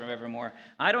evermore.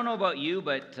 I don't know about you,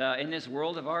 but in this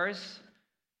world of ours,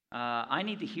 I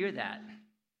need to hear that.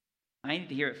 I need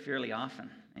to hear it fairly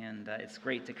often. And it's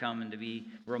great to come and to be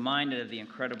reminded of the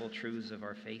incredible truths of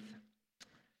our faith.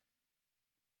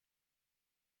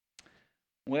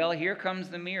 Well, here comes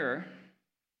the mirror.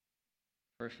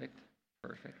 Perfect.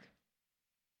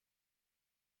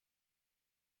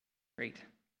 Great.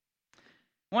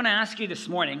 I want to ask you this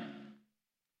morning,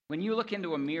 when you look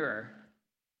into a mirror,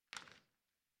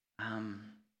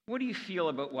 what do you feel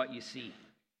about what you see?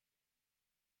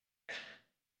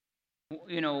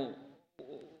 You know,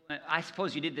 I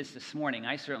suppose you did this morning.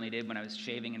 I certainly did when I was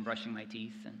shaving and brushing my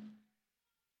teeth. And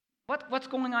what's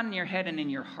going on in your head and in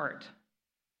your heart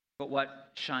but what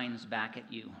shines back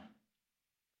at you?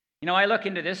 You know, I look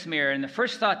into this mirror, and the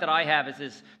first thought that I have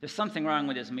is there's something wrong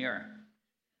with this mirror.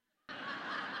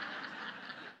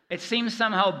 It seems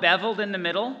somehow beveled in the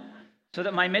middle so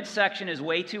that my midsection is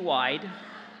way too wide.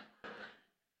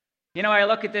 You know, I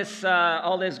look at this,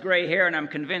 all this gray hair, and I'm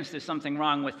convinced there's something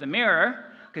wrong with the mirror,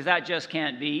 because that just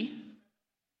can't be.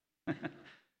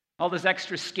 All this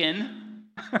extra skin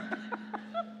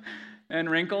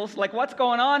and wrinkles. Like, what's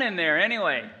going on in there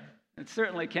anyway? It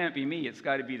certainly can't be me. It's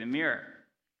got to be the mirror.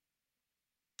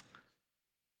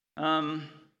 The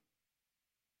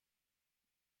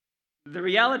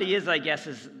reality is, I guess,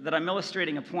 is that I'm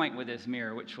illustrating a point with this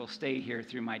mirror, which will stay here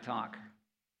through my talk.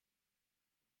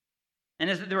 And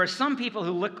is that there are some people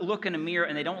who look in a mirror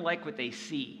and they don't like what they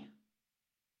see.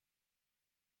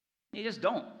 They just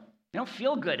don't. They don't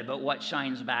feel good about what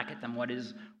shines back at them, what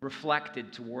is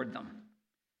reflected toward them.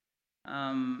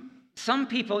 Some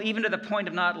people, even to the point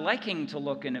of not liking to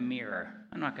look in a mirror.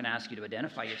 I'm not going to ask you to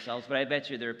identify yourselves, but I bet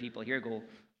you there are people here who go,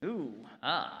 ooh,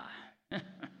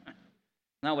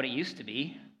 not what it used to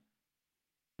be.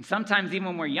 And sometimes even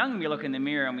when we're young, we look in the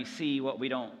mirror and we see what we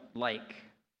don't like to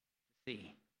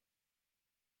see.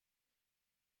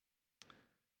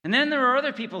 And then there are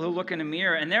other people who look in a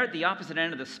mirror and they're at the opposite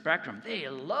end of the spectrum. They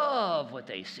love what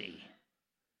they see.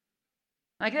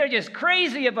 Like, they're just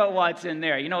crazy about what's in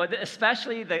there. You know,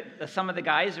 especially some of the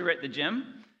guys who are at the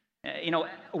gym,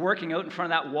 working out in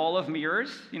front of that wall of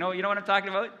mirrors. You know what I'm talking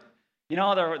about? You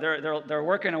know, they're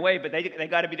working away, but they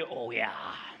got to be oh yeah,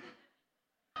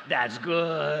 that's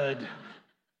good.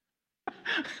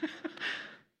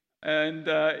 And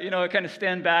kind of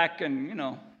stand back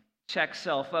and check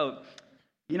self out.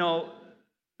 You know,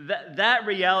 that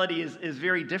reality is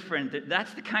very different.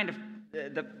 That's the kind of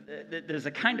there's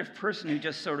a kind of person who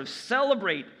just sort of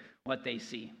celebrate what they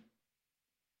see.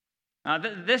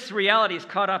 This reality is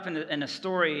caught up in a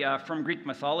story from Greek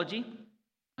mythology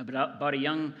about a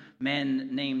young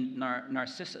man named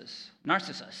Narcissus.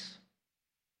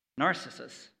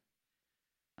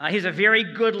 He's a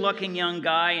very good-looking young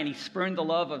guy, and he spurned the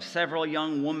love of several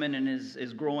young women in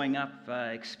his growing up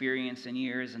experience and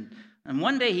years. And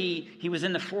one day he was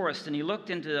in the forest, and he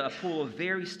looked into a pool of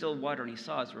very still water, and he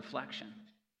saw his reflection.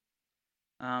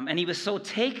 And he was so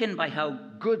taken by how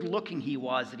good-looking he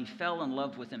was that he fell in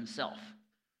love with himself.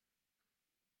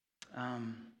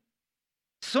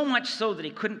 So much so that he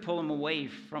couldn't pull him away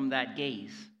from that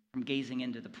gaze, from gazing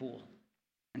into the pool.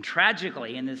 And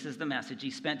tragically, and this is the message, he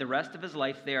spent the rest of his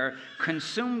life there,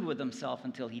 consumed with himself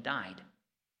until he died.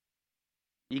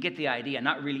 You get the idea,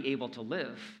 not really able to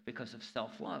live because of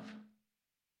self-love.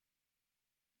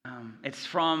 It's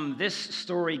from this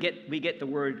story we get the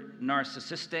word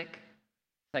narcissistic.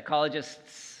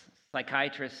 Psychologists,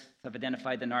 psychiatrists have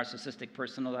identified the narcissistic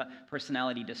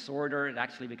personality disorder. It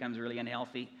actually becomes really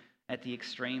unhealthy at the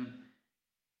extreme.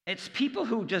 It's people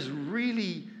who just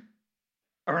really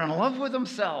are in love with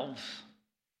themselves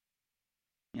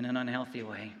in an unhealthy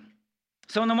way.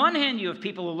 So on the one hand, you have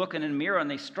people who look in a mirror and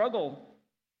they struggle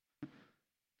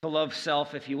to love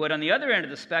self, if you would. On the other end of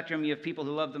the spectrum, you have people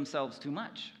who love themselves too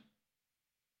much.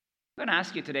 I'm going to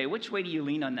ask you today, which way do you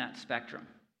lean on that spectrum?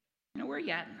 Where are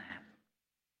you at in that?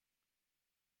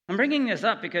 I'm bringing this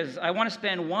up because I want to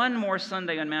spend one more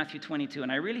Sunday on Matthew 22,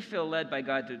 and I really feel led by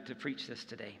God to preach this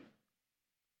today.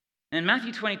 In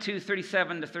Matthew 22,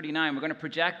 37 to 39, we're going to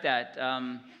project that.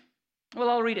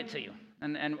 I'll read it to you,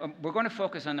 and we're going to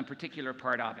focus on the particular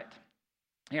part of it.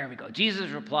 Here we go. Jesus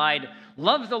replied,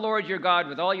 "Love the Lord your God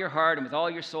with all your heart and with all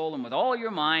your soul and with all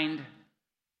your mind.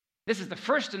 This is the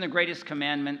first and the greatest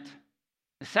commandment.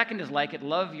 The second is like it,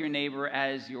 love your neighbor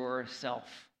as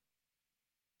yourself."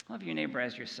 Love your neighbor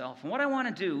as yourself. And what I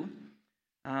want to do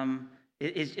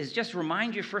is just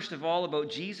remind you, first of all, about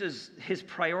Jesus, his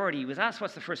priority. He was asked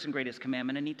what's the first and greatest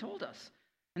commandment, and he told us.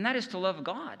 And that is to love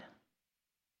God.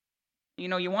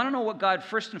 You want to know what God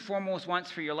first and foremost wants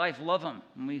for your life? Love him.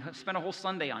 And we spent a whole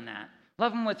Sunday on that.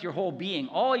 Love him with your whole being,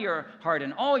 all your heart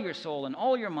and all your soul and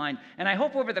all your mind. And I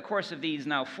hope over the course of these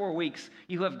now 4 weeks,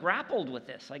 you have grappled with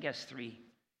this. I guess 3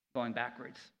 going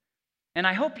backwards. And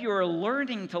I hope you're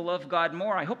learning to love God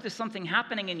more. I hope there's something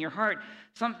happening in your heart,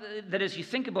 that as you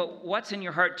think about what's in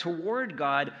your heart toward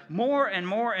God, more and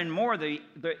more and more, the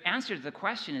answer to the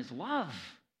question is love.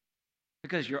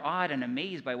 Because you're awed and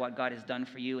amazed by what God has done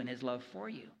for you and his love for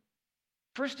you.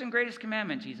 First and greatest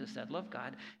commandment, Jesus said, love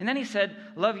God. And then he said,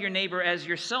 love your neighbor as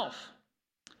yourself.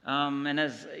 And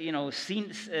as you know,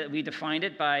 we defined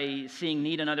it by seeing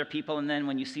need in other people, and then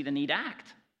when you see the need,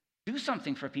 act. Do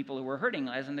something for people who are hurting,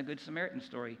 as in the Good Samaritan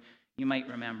story you might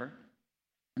remember.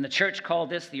 And the church called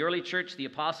this, the early church, the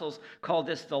apostles called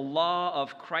this the law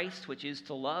of Christ, which is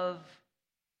to love.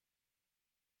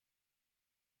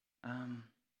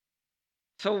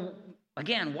 So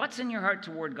again, what's in your heart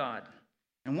toward God?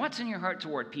 And what's in your heart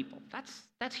toward people?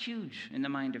 That's huge in the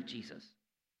mind of Jesus.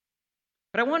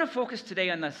 But I want to focus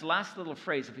today on this last little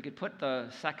phrase, if we could put the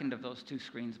second of those 2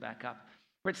 screens back up,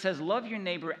 where it says, love your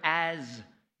neighbor as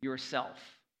yourself.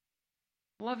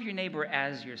 Love your neighbor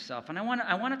as yourself. And I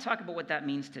want to talk about what that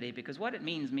means today, because what it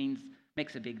means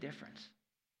makes a big difference.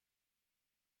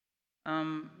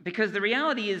 Because the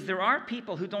reality is there are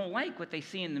people who don't like what they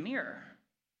see in the mirror.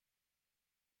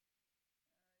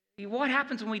 What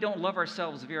happens when we don't love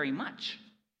ourselves very much?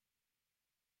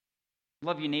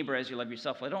 Love your neighbor as you love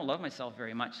yourself. Well, I don't love myself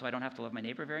very much, so I don't have to love my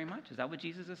neighbor very much. Is that what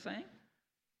Jesus is saying?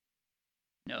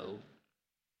 No.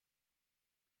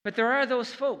 But there are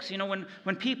those folks,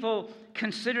 when people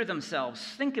consider themselves,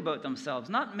 think about themselves,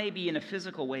 not maybe in a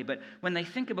physical way, but when they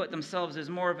think about themselves as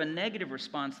more of a negative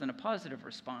response than a positive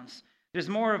response. There's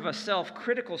more of a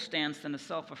self-critical stance than a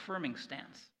self-affirming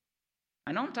stance.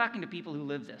 I know I'm talking to people who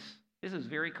live this. This is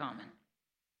very common.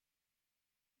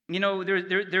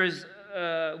 There's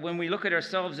when we look at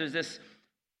ourselves, there's this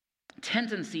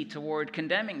tendency toward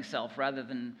condemning self rather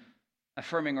than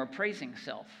affirming or praising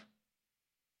self.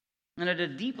 And at a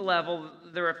deep level,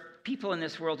 there are people in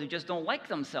this world who just don't like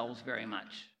themselves very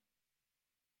much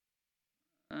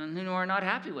and who are not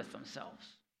happy with themselves.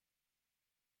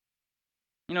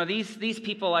 These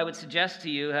people, I would suggest to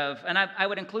you, have, and I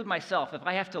would include myself, if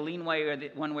I have to lean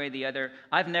one way or the other,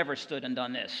 I've never stood and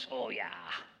done this. Oh, yeah.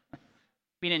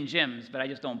 Been in gyms, but I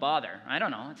just don't bother. I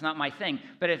don't know. It's not my thing.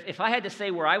 But if I had to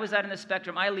say where I was at in the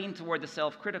spectrum, I lean toward the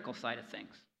self-critical side of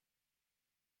things.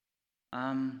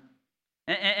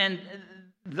 And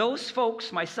those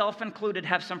folks, myself included,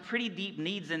 have some pretty deep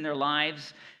needs in their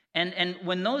lives. And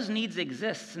when those needs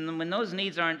exist, and when those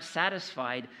needs aren't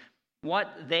satisfied,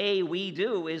 what we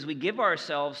do is we give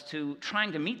ourselves to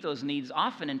trying to meet those needs,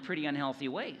 often in pretty unhealthy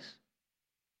ways.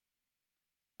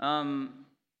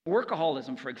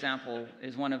 Workaholism, for example,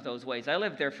 is one of those ways. I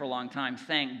lived there for a long time.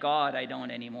 Thank God I don't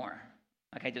anymore.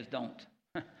 I just don't.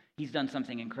 He's done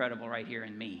something incredible right here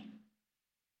in me.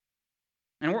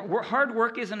 And hard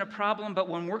work isn't a problem, but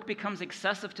when work becomes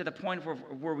excessive to the point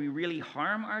where we really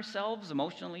harm ourselves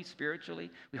emotionally,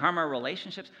 spiritually, we harm our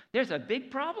relationships, there's a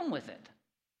big problem with it.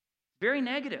 Very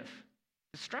negative,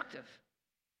 destructive.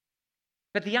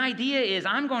 But the idea is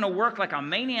I'm going to work like a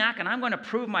maniac, and I'm going to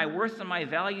prove my worth and my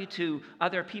value to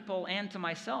other people and to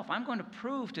myself. I'm going to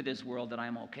prove to this world that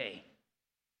I'm okay,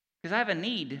 because I have a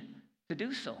need to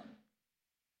do so.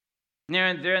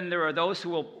 And then there are those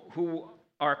who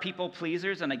are people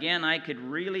pleasers, and again, I could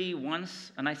really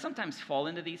once, and I sometimes fall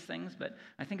into these things, but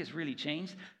I think it's really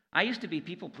changed. I used to be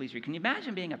people pleaser. Can you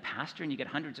imagine being a pastor and you get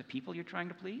hundreds of people you're trying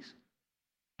to please?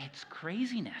 It's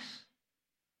craziness.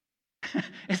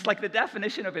 It's like the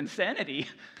definition of insanity.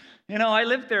 I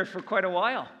lived there for quite a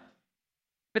while.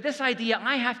 But this idea,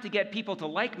 I have to get people to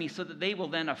like me so that they will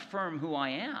then affirm who I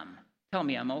am, tell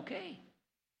me I'm okay.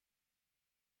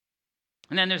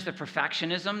 And then there's the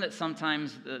perfectionism that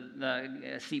sometimes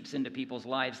seeps into people's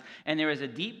lives. And there is a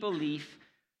deep belief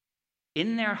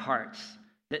in their hearts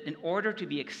that in order to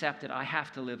be accepted, I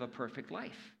have to live a perfect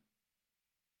life.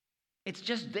 It's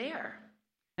just there.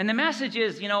 And the message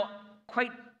is, quite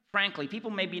frankly,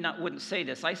 people maybe wouldn't say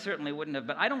this. I certainly wouldn't have,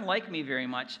 but I don't like me very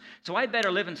much, so I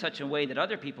better live in such a way that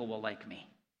other people will like me.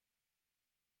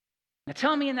 Now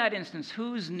tell me in that instance,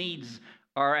 whose needs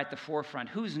are at the forefront?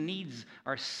 Whose needs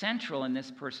are central in this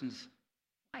person's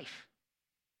life?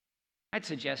 I'd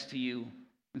suggest to you,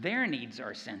 their needs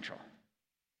are central.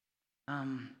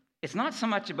 It's not so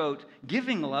much about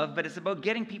giving love, but it's about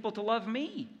getting people to love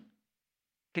me.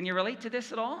 Can you relate to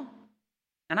this at all?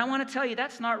 And I want to tell you,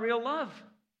 that's not real love.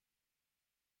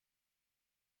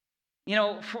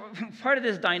 Part of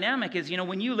this dynamic is,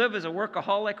 when you live as a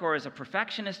workaholic or as a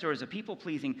perfectionist or as a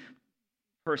people-pleasing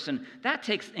person, that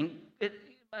takes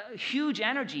huge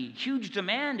energy, huge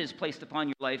demand is placed upon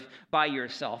your life by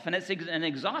yourself, and it's an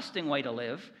exhausting way to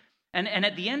live. And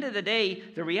at the end of the day,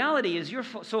 the reality is you're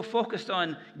so focused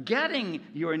on getting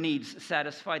your needs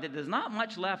satisfied that there's not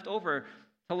much left over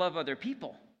to love other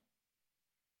people.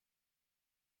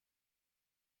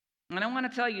 And I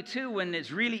want to tell you, too, when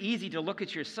it's really easy to look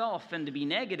at yourself and to be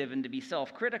negative and to be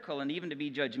self-critical and even to be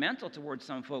judgmental towards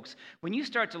some folks, when you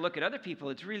start to look at other people,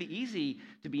 it's really easy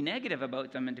to be negative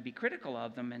about them and to be critical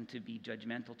of them and to be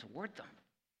judgmental toward them.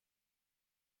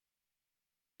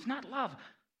 It's not love.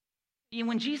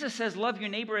 When Jesus says, love your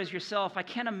neighbor as yourself, I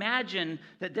can't imagine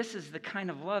that this is the kind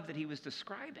of love that he was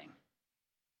describing.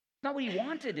 It's not what he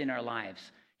wanted in our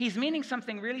lives. He's meaning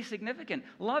something really significant.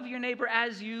 Love your neighbor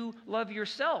as you love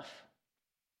yourself.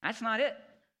 That's not it.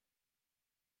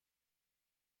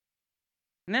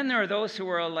 And then there are those who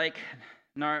are like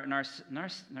narcissists.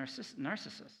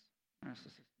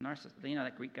 You know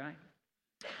that Greek guy?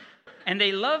 And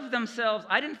they love themselves.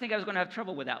 I didn't think I was going to have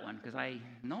trouble with that one because I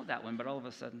know that one, but all of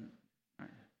a sudden...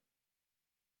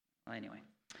 Well, anyway.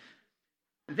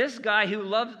 This guy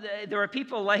there are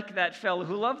people like that fellow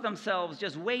who love themselves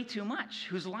just way too much,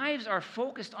 whose lives are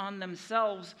focused on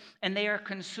themselves and they are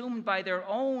consumed by their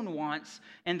own wants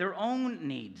and their own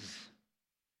needs.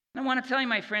 And I want to tell you,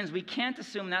 my friends, we can't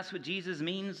assume that's what Jesus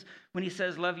means when he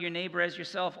says, love your neighbor as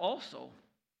yourself also.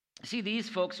 See, these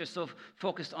folks are so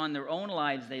focused on their own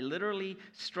lives, they literally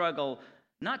struggle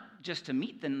not just to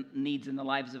meet the needs in the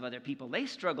lives of other people, they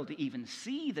struggle to even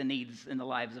see the needs in the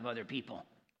lives of other people.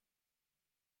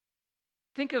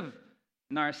 Think of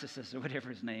Narcissus or whatever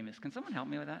his name is. Can someone help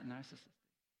me with that? Narcissus.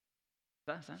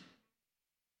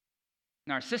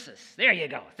 Narcissus. There you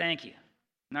go. Thank you.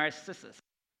 Narcissus.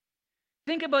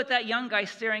 Think about that young guy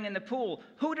staring in the pool.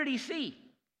 Who did he see?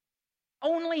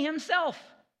 Only himself.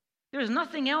 There's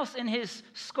nothing else in his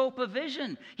scope of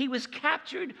vision. He was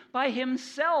captured by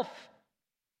himself.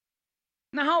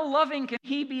 Now, how loving can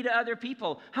he be to other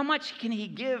people? How much can he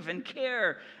give and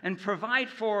care and provide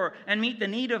for and meet the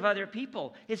need of other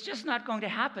people? It's just not going to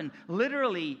happen.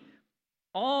 Literally,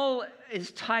 all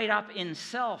is tied up in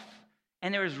self,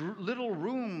 and there's little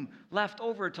room left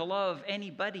over to love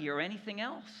anybody or anything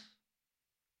else.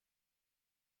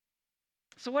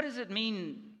 So what does it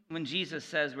mean when Jesus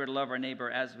says we're to love our neighbor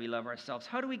as we love ourselves?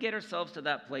 How do we get ourselves to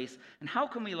that place, and how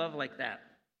can we love like that?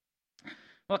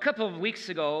 Well, a couple of weeks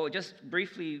ago, just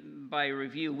briefly by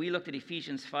review, we looked at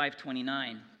Ephesians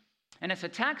 5:29. And it's a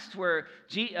text where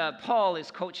Paul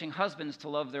is coaching husbands to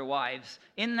love their wives.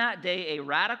 In that day, a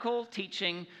radical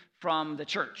teaching from the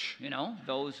church,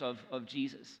 those of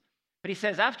Jesus. But he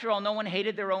says, after all, no one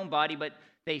hated their own body, but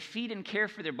they feed and care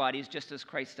for their bodies just as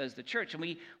Christ does the church. And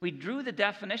we drew the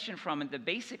definition from it that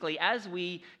basically as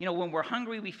we, when we're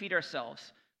hungry, we feed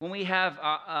ourselves. When we have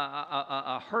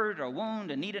a hurt or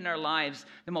wound, a need in our lives,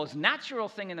 the most natural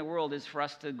thing in the world is for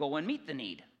us to go and meet the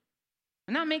need.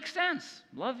 And that makes sense.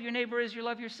 Love your neighbor as you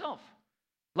love yourself.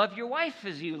 Love your wife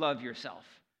as you love yourself.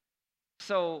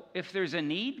 So if there's a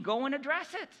need, go and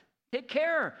address it. Take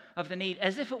care of the need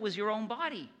as if it was your own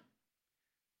body.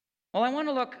 Well, I want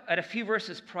to look at a few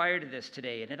verses prior to this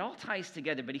today, and it all ties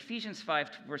together. But Ephesians 5,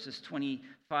 verses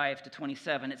 25 to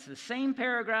 27, it's the same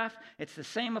paragraph. It's the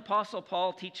same Apostle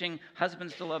Paul teaching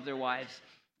husbands to love their wives.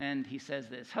 And he says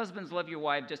this, husbands, love your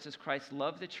wife just as Christ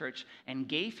loved the church and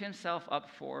gave himself up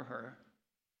for her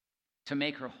to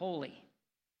make her holy.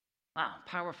 Wow,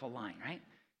 powerful line, right?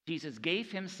 Jesus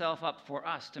gave himself up for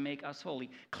us to make us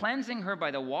holy, cleansing her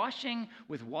by the washing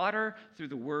with water through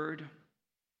the word,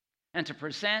 and to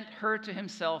present her to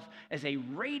himself as a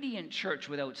radiant church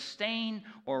without stain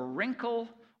or wrinkle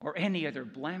or any other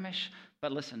blemish,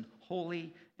 but listen,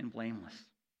 holy and blameless.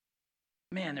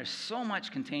 Man, there's so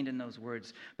much contained in those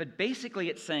words. But basically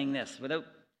it's saying this, without,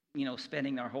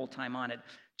 spending our whole time on it.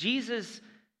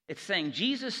 It's saying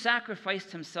Jesus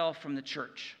sacrificed himself from the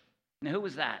church. Now, who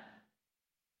was that?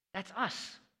 That's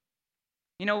us.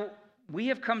 We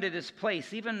have come to this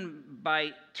place, even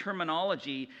by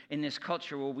terminology in this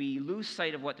culture, where we lose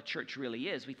sight of what the church really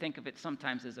is. We think of it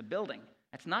sometimes as a building.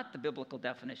 That's not the biblical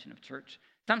definition of church.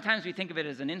 Sometimes we think of it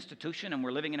as an institution, and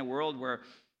we're living in a world where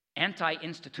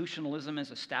anti-institutionalism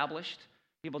is established.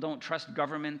 People don't trust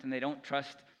government, and they don't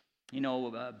trust,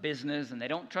 business, and they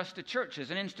don't trust the church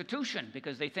as an institution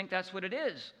because they think that's what it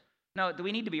is. Now, do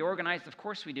we need to be organized? Of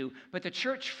course we do. But the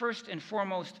church, first and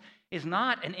foremost, is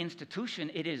not an institution.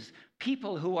 It is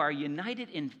people who are united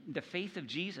in the faith of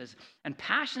Jesus and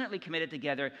passionately committed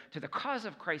together to the cause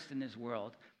of Christ in this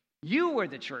world. You are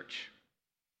the church.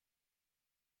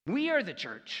 We are the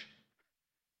church.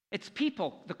 It's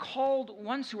people, the called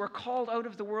ones who are called out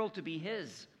of the world to be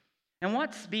his. And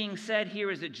what's being said here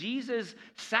is that Jesus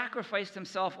sacrificed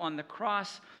himself on the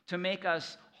cross to make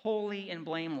us holy and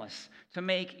blameless, to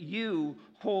make you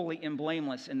holy and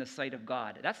blameless in the sight of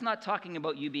God. That's not talking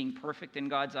about you being perfect in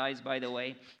God's eyes, by the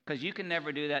way, because you can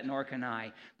never do that, nor can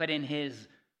I. But in his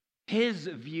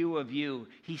view of you,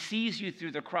 he sees you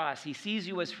through the cross. He sees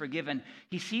you as forgiven.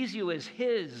 He sees you as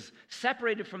his,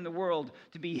 separated from the world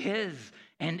to be his.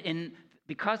 And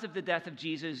because of the death of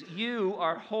Jesus, you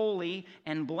are holy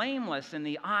and blameless in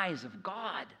the eyes of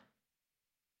God.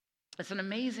 It's an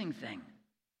amazing thing.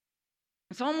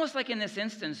 It's almost like in this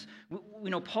instance,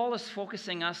 Paul is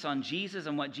focusing us on Jesus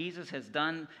and what Jesus has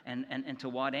done and to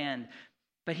what end.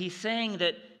 But he's saying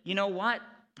that, you know what?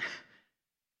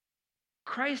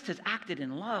 Christ has acted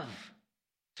in love.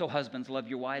 So husbands, love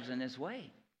your wives in this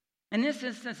way. In this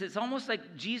instance, it's almost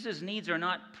like Jesus' needs are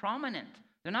not prominent.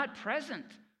 They're not present.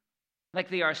 Like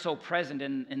they are so present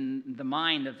in the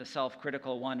mind of the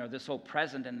self-critical one, or they're so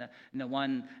present in the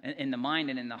mind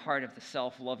and in the heart of the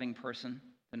self-loving person,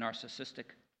 the narcissistic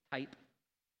type,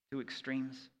 two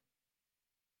extremes.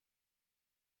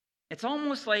 It's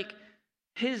almost like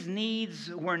his needs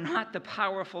were not the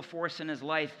powerful force in his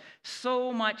life,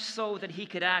 so much so that he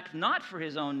could act not for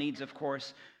his own needs, of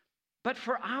course, but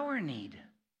for our need,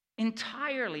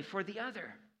 entirely for the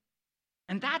other.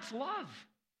 And that's love.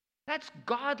 That's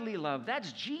godly love.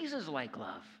 That's Jesus-like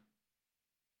love.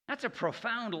 That's a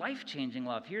profound, life-changing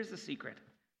love. Here's the secret.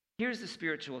 Here's the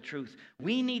spiritual truth.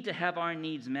 We need to have our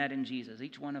needs met in Jesus,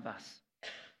 each one of us.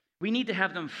 We need to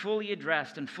have them fully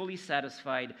addressed and fully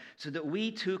satisfied so that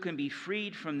we too can be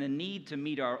freed from the need to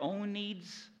meet our own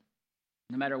needs,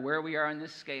 no matter where we are on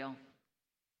this scale,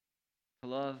 to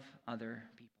love other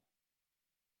people.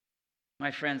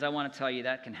 My friends, I want to tell you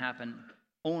that can happen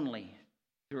only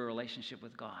through a relationship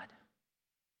with God.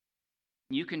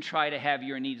 You can try to have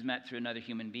your needs met through another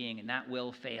human being, and that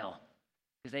will fail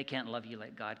because they can't love you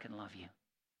like God can love you.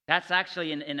 That's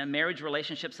actually in a marriage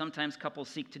relationship. Sometimes couples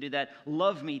seek to do that.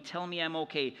 Love me, tell me I'm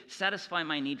okay, satisfy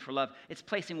my need for love. It's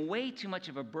placing way too much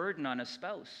of a burden on a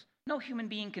spouse. No human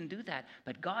being can do that,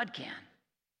 but God can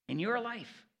in your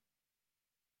life.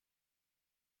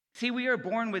 See, we are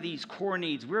born with these core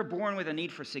needs. We're born with a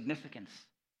need for significance.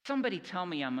 Somebody tell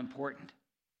me I'm important.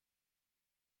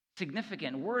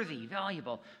 Significant, worthy,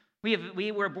 valuable.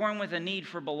 We were born with a need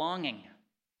for belonging.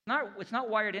 It's not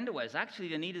wired into us. Actually,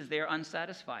 the need is there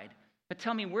unsatisfied. But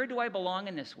tell me, where do I belong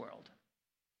in this world?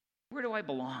 Where do I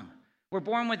belong? We're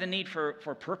born with a need for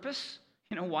purpose.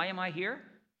 Why am I here?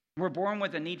 We're born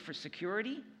with a need for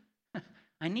security.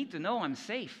 I need to know I'm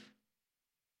safe.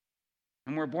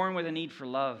 And we're born with a need for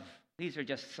love. These are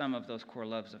just some of those core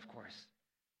loves, of course.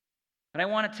 But I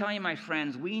want to tell you, my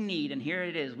friends, we need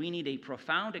a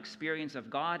profound experience of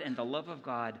God and the love of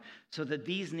God so that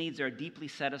these needs are deeply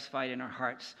satisfied in our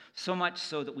hearts, so much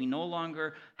so that we no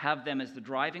longer have them as the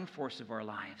driving force of our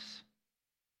lives.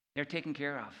 They're taken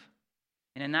care of.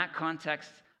 And in that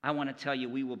context, I want to tell you,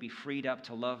 we will be freed up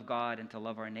to love God and to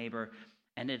love our neighbor,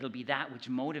 and it'll be that which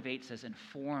motivates us and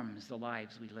forms the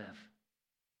lives we live.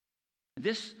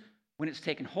 This, when it's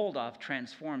taken hold of,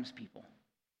 transforms people.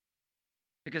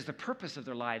 Because the purpose of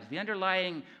their lives, the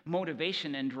underlying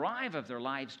motivation and drive of their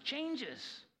lives changes.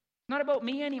 It's not about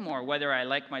me anymore, whether I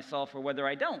like myself or whether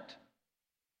I don't.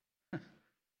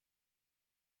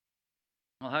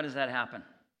 Well, how does that happen?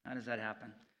 How does that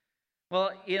happen? Well,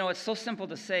 it's so simple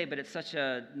to say, but it's such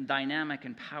a dynamic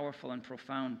and powerful and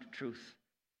profound truth.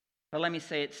 But let me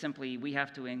say it simply. We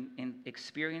have to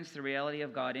experience the reality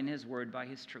of God in His Word by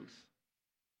His truth.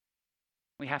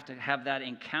 We have to have that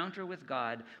encounter with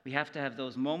God. We have to have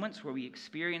those moments where we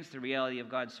experience the reality of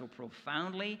God so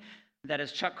profoundly that,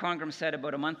 as Chuck Congram said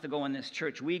about a month ago in this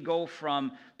church, we go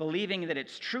from believing that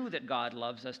it's true that God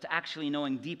loves us to actually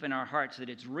knowing deep in our hearts that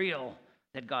it's real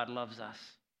that God loves us.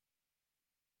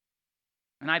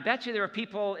 And I bet you there are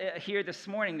people here this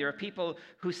morning, there are people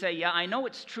who say, yeah, I know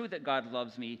it's true that God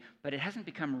loves me, but it hasn't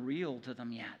become real to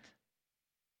them yet.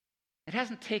 It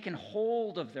hasn't taken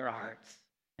hold of their hearts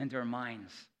and their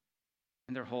minds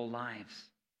and their whole lives.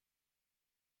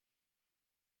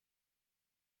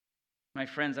 My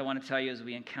friends, I want to tell you, as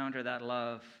we encounter that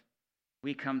love,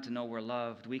 we come to know we're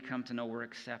loved, we come to know we're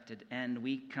accepted, and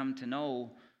we come to know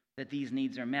that these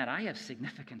needs are met. I have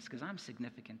significance because I'm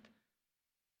significant to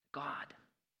God.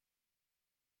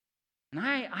 And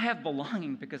I have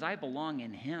belonging because I belong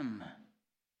in Him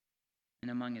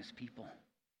and among His people.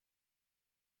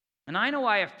 And I know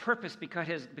I have purpose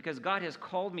because God has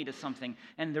called me to something,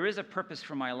 and there is a purpose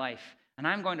for my life, and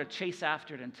I'm going to chase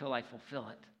after it until I fulfill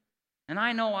it. And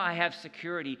I know I have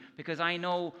security because I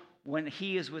know when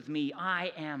He is with me,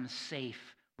 I am safe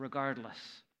regardless.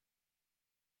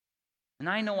 And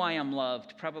I know I am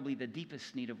loved, probably the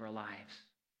deepest need of our lives,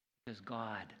 because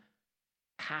God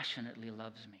passionately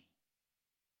loves me.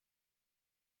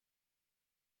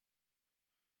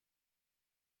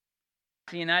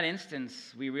 See, in that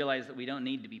instance, we realize that we don't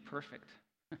need to be perfect.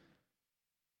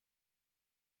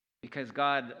 Because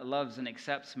God loves and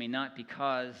accepts me not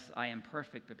because I am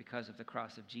perfect, but because of the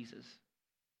cross of Jesus.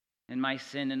 And my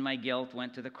sin and my guilt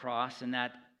went to the cross in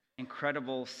that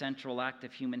incredible central act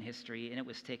of human history, and it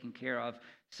was taken care of.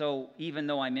 So even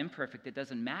though I'm imperfect, it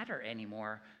doesn't matter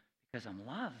anymore because I'm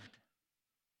loved.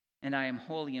 And I am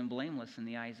holy and blameless in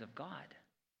the eyes of God.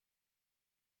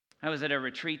 I was at a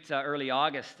retreat early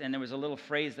August, and there was a little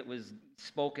phrase that was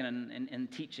spoken in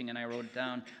teaching, and I wrote it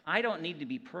down. I don't need to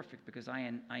be perfect because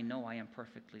I know I am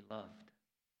perfectly loved.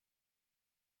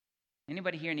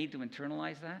 Anybody here need to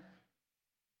internalize that?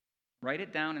 Write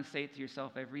it down and say it to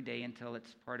yourself every day until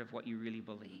it's part of what you really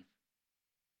believe.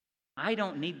 I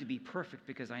don't need to be perfect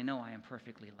because I know I am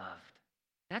perfectly loved.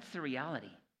 That's the reality.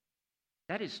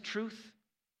 That is truth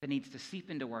that needs to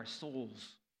seep into our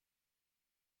souls.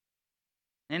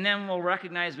 And then we'll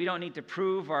recognize we don't need to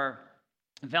prove our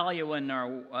value and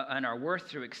our worth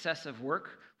through excessive work.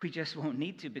 We just won't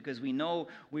need to because we know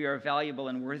we are valuable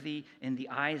and worthy in the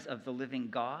eyes of the living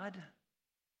God.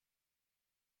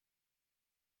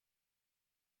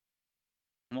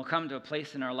 And we'll come to a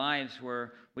place in our lives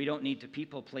where we don't need to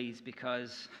people please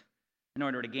because in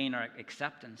order to gain our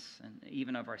acceptance and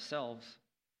even of ourselves,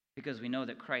 because we know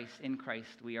that in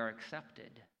Christ we are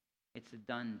accepted. It's a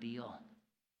done deal.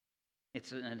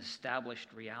 It's an established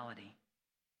reality.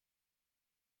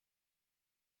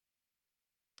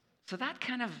 So that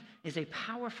kind of is a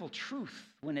powerful truth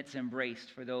when it's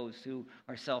embraced for those who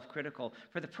are self-critical.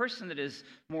 For the person that is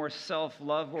more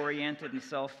self-love oriented and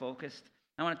self-focused,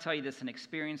 I want to tell you this, an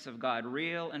experience of God,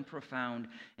 real and profound,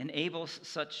 enables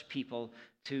such people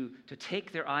to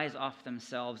take their eyes off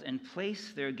themselves and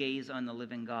place their gaze on the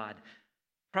living God.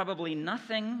 Probably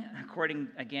nothing,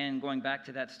 going back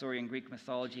to that story in Greek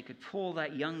mythology, could pull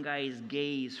that young guy's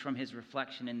gaze from his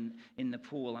reflection in the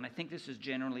pool. And I think this is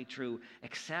generally true,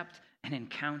 except an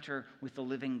encounter with the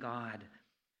living God,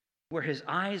 where his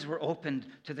eyes were opened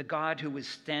to the God who was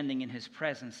standing in his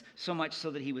presence, so much so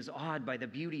that he was awed by the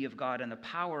beauty of God and the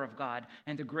power of God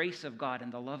and the grace of God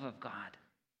and the love of God.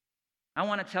 I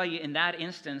want to tell you, in that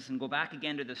instance, and go back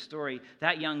again to the story,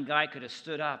 that young guy could have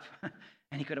stood up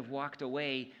and he could have walked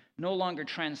away, no longer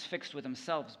transfixed with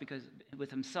himself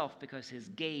because his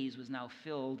gaze was now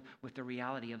filled with the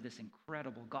reality of this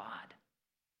incredible God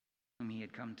whom he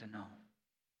had come to know.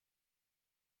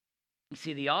 You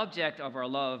see, the object of our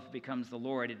love becomes the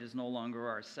Lord. It is no longer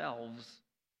ourselves.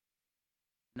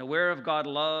 And aware of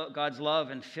God's love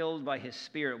and filled by his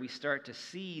Spirit, we start to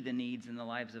see the needs in the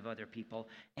lives of other people,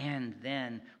 and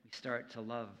then we start to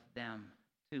love them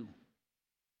too.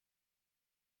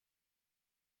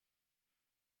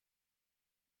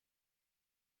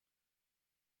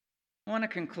 I want to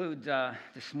conclude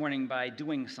this morning by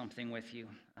doing something with you.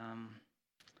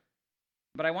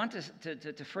 But I want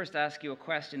to first ask you a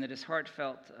question that is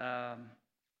heartfelt,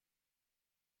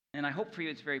 and I hope for you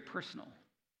it's very personal.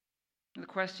 The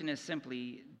question is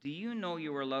simply, do you know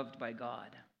you are loved by God?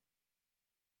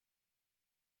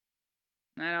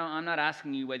 Now, I'm not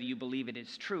asking you whether you believe it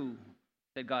is true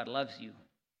that God loves you.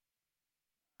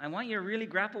 I want you to really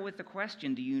grapple with the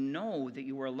question, do you know that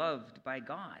you are loved by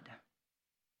God?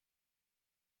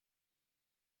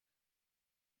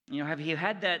 You know, have you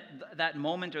had that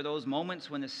moment or those moments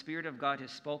when the Spirit of God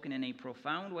has spoken in a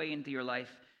profound way into your life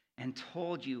and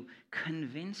told you,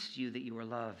 convinced you that you are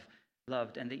loved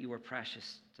and that you are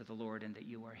precious to the Lord and that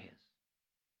you are his?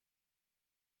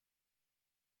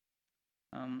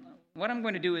 What I'm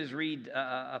going to do is read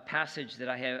a passage that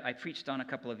I preached on a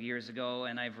couple of years ago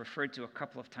and I've referred to a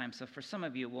couple of times. So for some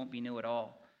of you, it won't be new at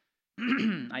all.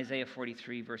 Isaiah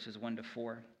 43, verses 1 to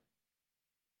 4.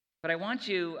 But I want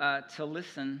you to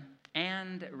listen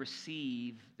and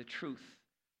receive the truth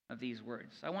of these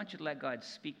words. I want you to let God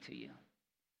speak to you.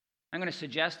 I'm going to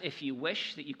suggest, if you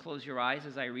wish, that you close your eyes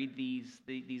as I read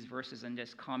these verses and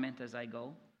just comment as I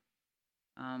go.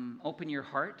 Open your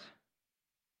heart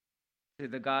to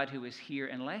the God who is here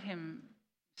and let him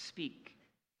speak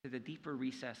to the deeper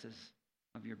recesses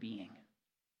of your being.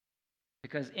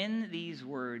 Because in these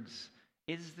words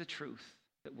is the truth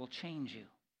that will change you.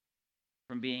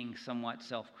 From being somewhat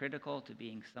self-critical to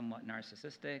being somewhat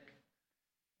narcissistic,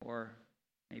 or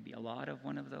maybe a lot of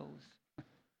one of those.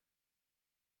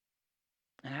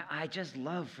 And I just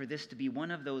love for this to be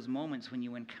one of those moments when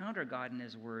you encounter God in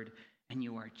his word and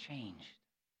you are changed.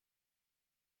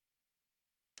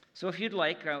 So if you'd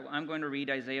like, I'm going to read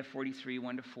Isaiah 43,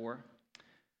 1 to 4.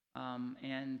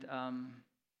 And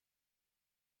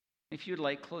if you'd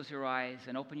like, close your eyes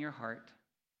and open your heart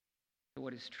to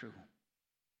what is true.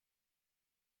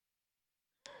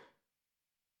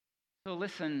 So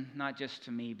listen, not just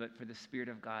to me, but for the Spirit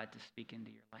of God to speak into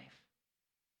your life.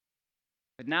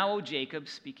 But now, O Jacob,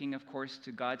 speaking, of course,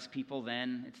 to God's people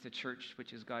then, it's the church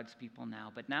which is God's people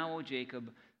now. But now, O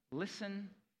Jacob, listen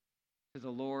to the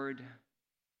Lord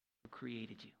who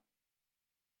created you.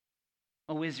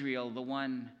 O Israel, the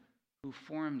one who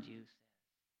formed you.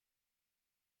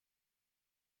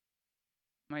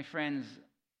 My friends,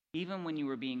 even when you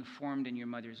were being formed in your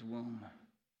mother's womb,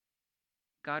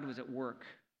 God was at work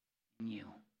in you.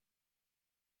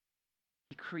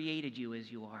 He created you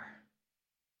as you are.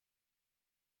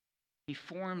 He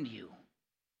formed you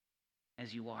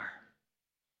as you are.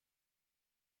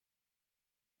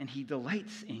 And he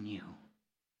delights in you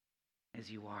as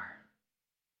you are.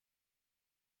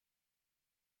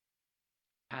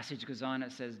 Passage goes on,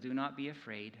 it says, "Do not be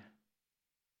afraid,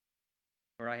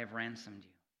 for I have ransomed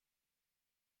you."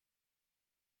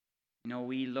 You know,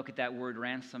 we look at that word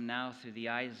ransom now through the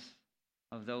eyes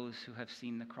of those who have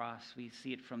seen the cross. We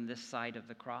see it from this side of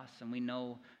the cross, and we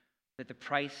know that the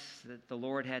price that the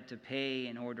Lord had to pay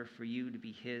in order for you to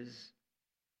be his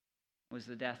was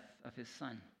the death of his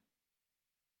Son,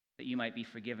 that you might be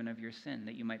forgiven of your sin,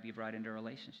 that you might be brought into a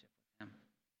relationship with him.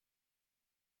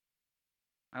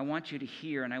 I want you to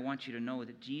hear and I want you to know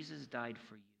that Jesus died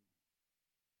for you.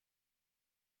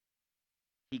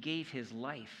 He gave his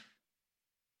life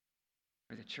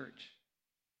for the church,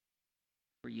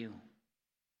 for you.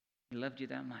 He loved you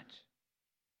that much.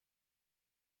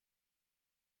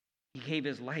 He gave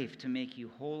his life to make you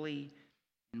holy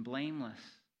and blameless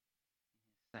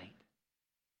in his sight.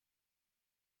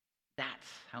 That's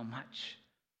how much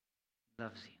he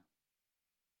loves you.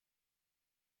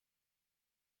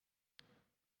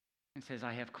 And says,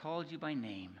 "I have called you by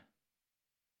name,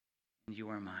 and you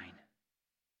are mine."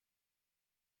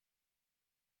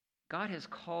 God has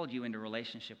called you into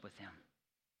relationship with him.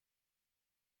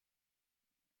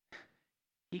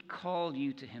 He called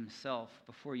you to himself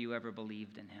before you ever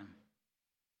believed in him.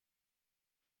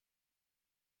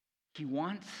 He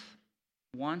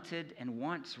wanted and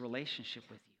wants relationship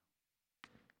with you.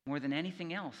 More than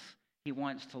anything else, he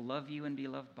wants to love you and be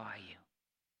loved by you.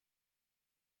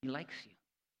 He likes you.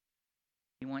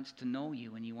 He wants to know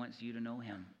you, and he wants you to know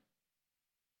him.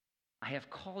 I have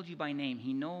called you by name.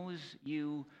 He knows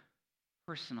you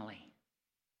personally.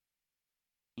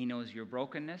 He knows your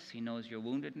brokenness. He knows your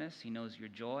woundedness. He knows your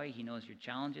joy. He knows your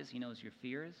challenges. He knows your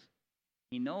fears.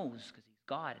 He knows because he's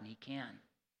God and he can.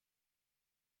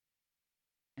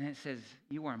 And it says,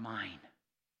 "You are mine."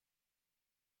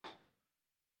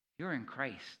 You're in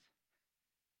Christ.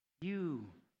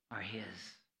 You are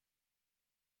his.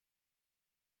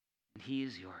 And he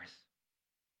is yours.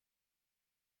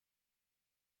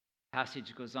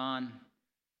 Passage goes on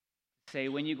to say,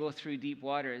 "When you go through deep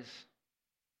waters,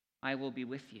 I will be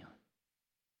with you."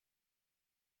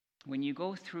 When you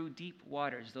go through deep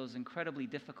waters, those incredibly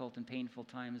difficult and painful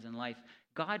times in life,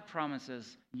 God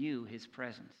promises you his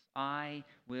presence. I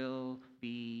will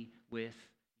be with you.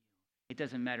 It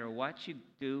doesn't matter what you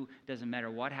do, it doesn't matter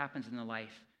what happens in the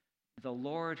life. The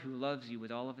Lord who loves you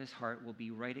with all of his heart will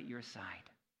be right at your side.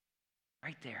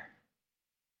 Right there.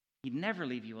 He'd never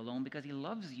leave you alone because he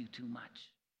loves you too much.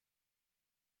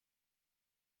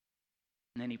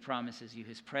 And then he promises you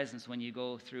his presence when you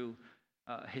go through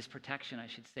his protection, I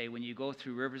should say. When you go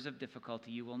through rivers of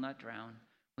difficulty, you will not drown.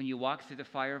 When you walk through the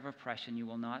fire of oppression, you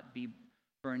will not be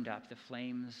burned up. The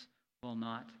flames will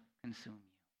not consume you.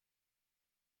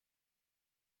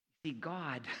 See,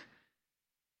 God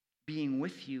being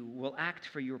with you will act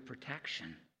for your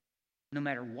protection no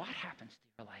matter what happens to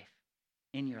your life,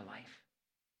 in your life.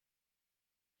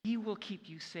 He will keep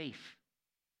you safe.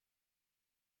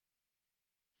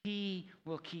 He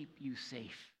will keep you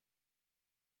safe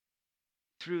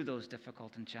through those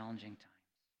difficult and challenging times,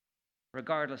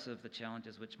 regardless of the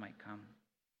challenges which might come.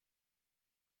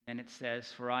 And it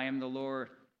says, "For I am the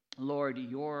Lord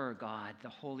your God, the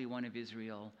Holy One of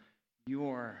Israel,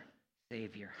 your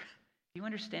Savior." Do you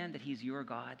understand that he's your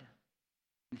God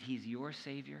and that he's your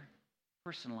Savior?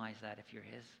 Personalize that if you're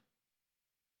his.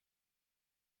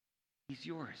 He's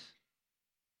yours.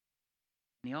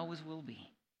 And he always will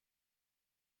be.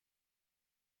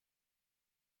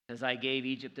 As I gave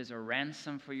Egypt as a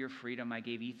ransom for your freedom, I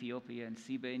gave Ethiopia and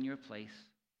Seba in your place.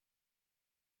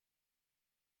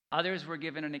 Others were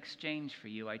given in exchange for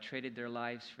you. I traded their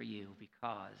lives for you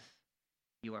because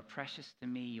you are precious to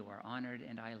me, you are honored,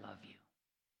 and I love you.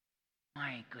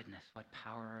 My goodness, what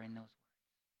power are in those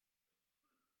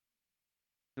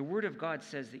words. The Word of God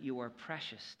says that you are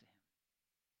precious to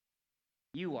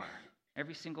Him. You are,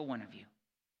 every single one of you.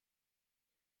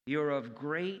 You're of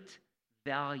great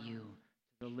value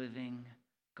to the living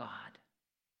God.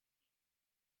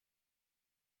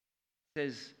 It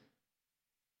says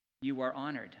you are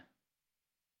honored.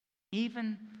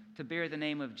 Even to bear the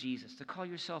name of Jesus, to call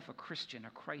yourself a Christian, a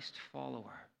Christ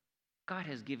follower. God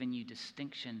has given you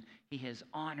distinction. He has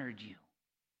honored you,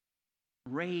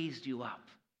 raised you up,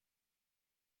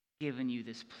 given you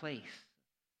this place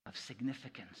of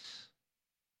significance.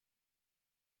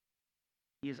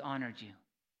 He has honored you.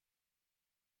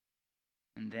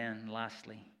 And then,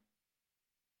 lastly,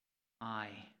 I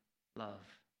love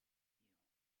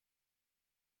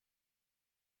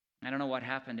you. I don't know what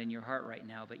happened in your heart right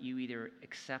now, but you either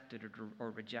accepted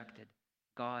or rejected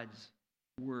God's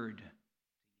word to you.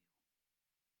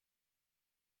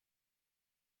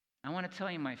 I want to tell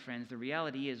you, my friends, the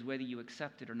reality is whether you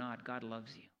accept it or not, God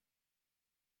loves you.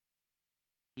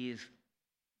 He is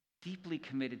deeply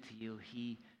committed to you.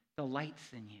 He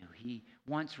delights in you. He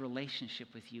wants relationship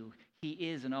with you. He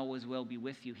is and always will be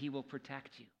with you. He will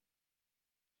protect you.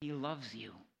 He loves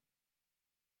you.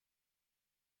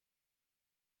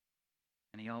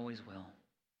 And He always will.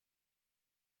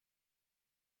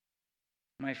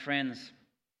 My friends,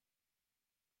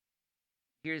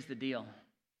 here's the deal.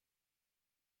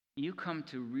 You come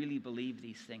to really believe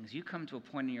these things. You come to a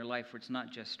point in your life where it's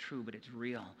not just true, but it's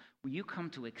real. Where you come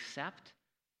to accept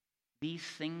these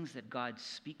things that God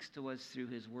speaks to us through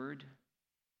His Word.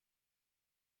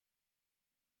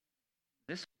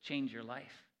 This will change your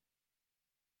life.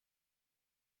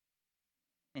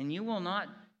 And you will not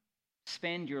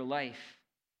spend your life,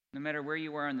 no matter where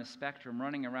you are on the spectrum,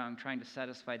 running around trying to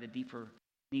satisfy the deeper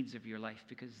needs of your life,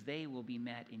 because they will be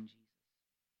met in Jesus.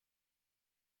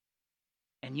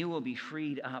 And you will be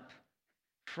freed up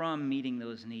from meeting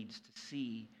those needs to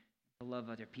see, to love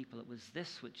other people. It was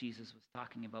this what Jesus was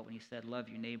talking about when He said, love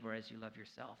your neighbor as you love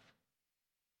yourself.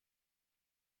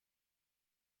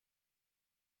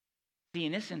 See,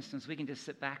 in this instance, we can just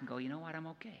sit back and go, you know what, I'm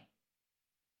okay.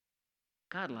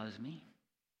 God loves me,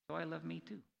 so I love me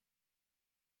too.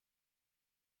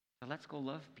 So let's go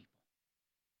love people.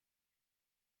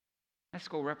 Let's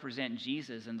go represent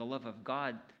Jesus and the love of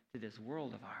God to this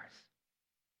world of ours.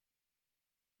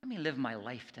 Let me live my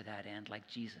life to that end like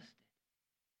Jesus did.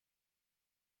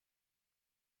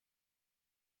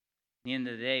 At the end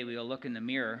of the day, we will look in the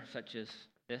mirror, such as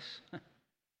this,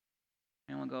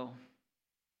 and we'll go,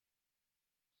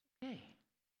 okay,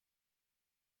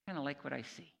 I kind of like what I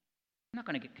see. I'm not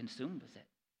going to get consumed with it.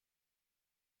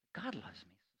 God loves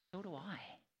me, so do I.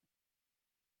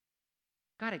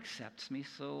 God accepts me,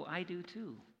 so I do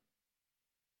too.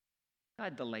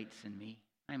 God delights in me.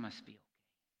 I must be okay.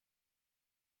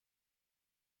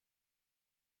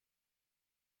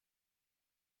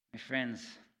 My friends,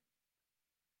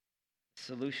 the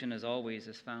solution, as always,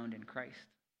 is found in Christ,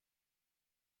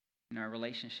 in our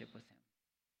relationship with Him.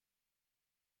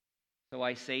 So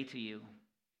I say to you,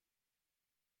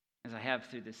 as I have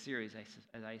through this series,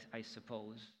 I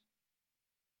suppose,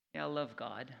 yeah, love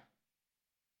God,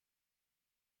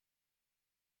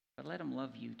 but let Him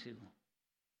love you too.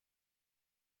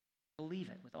 Believe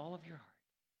it with all of your heart.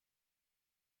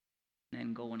 And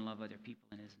then go and love other people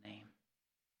in His name.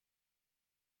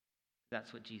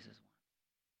 That's what Jesus wants.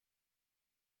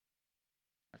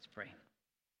 Let's pray.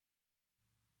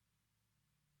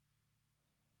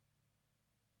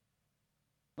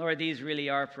 Lord, these really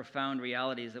are profound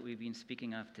realities that we've been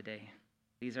speaking of today.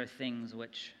 These are things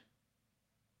which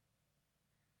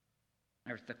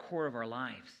are at the core of our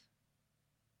lives.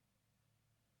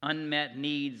 Unmet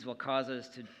needs will cause us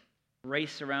to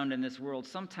race around in this world,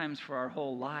 sometimes for our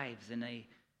whole lives, in a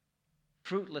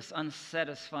fruitless,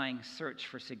 unsatisfying search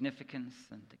for significance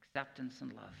and acceptance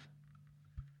and love.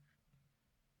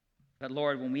 But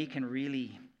Lord, when we can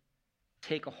really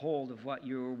take a hold of what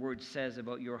your word says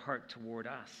about your heart toward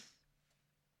us,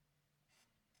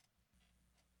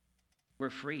 we're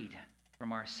freed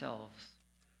from ourselves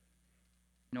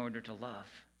in order to love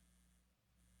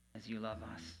as you love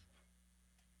us.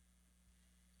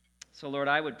 So Lord,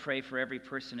 I would pray for every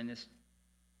person in this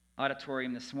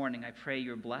auditorium this morning. I pray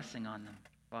your blessing on them,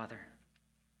 Father.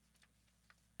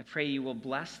 I pray you will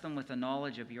bless them with the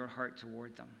knowledge of your heart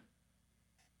toward them.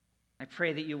 I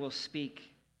pray that you will speak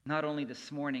not only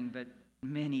this morning, but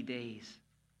many days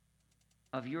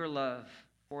of your love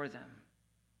for them,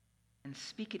 and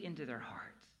speak it into their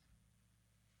hearts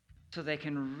so they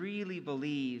can really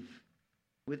believe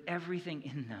with everything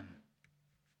in them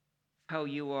how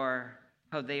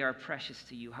they are precious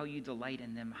to you, how you delight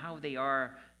in them, how they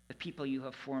are the people you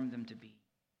have formed them to be,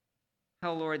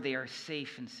 How, Lord, they are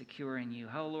safe and secure in you.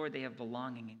 How, Lord, they have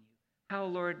belonging in you. How,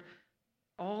 Lord,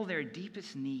 all their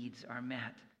deepest needs are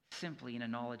met simply in a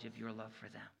knowledge of your love for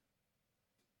them.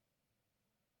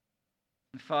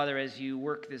 And Father, as you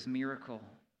work this miracle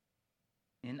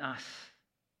in us,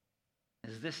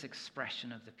 as this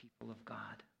expression of the people of God,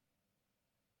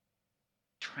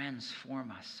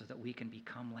 transform us so that we can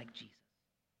become like Jesus,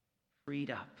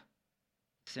 freed up,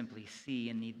 simply see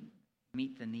and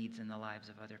meet the needs in the lives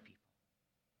of other people.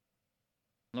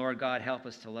 Lord God, help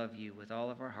us to love you with all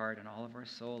of our heart and all of our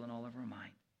soul and all of our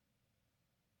mind.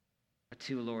 But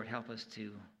too, Lord, help us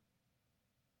to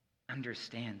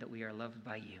understand that we are loved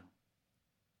by you,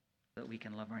 so that we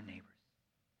can love our neighbors.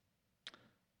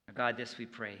 God, this we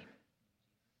pray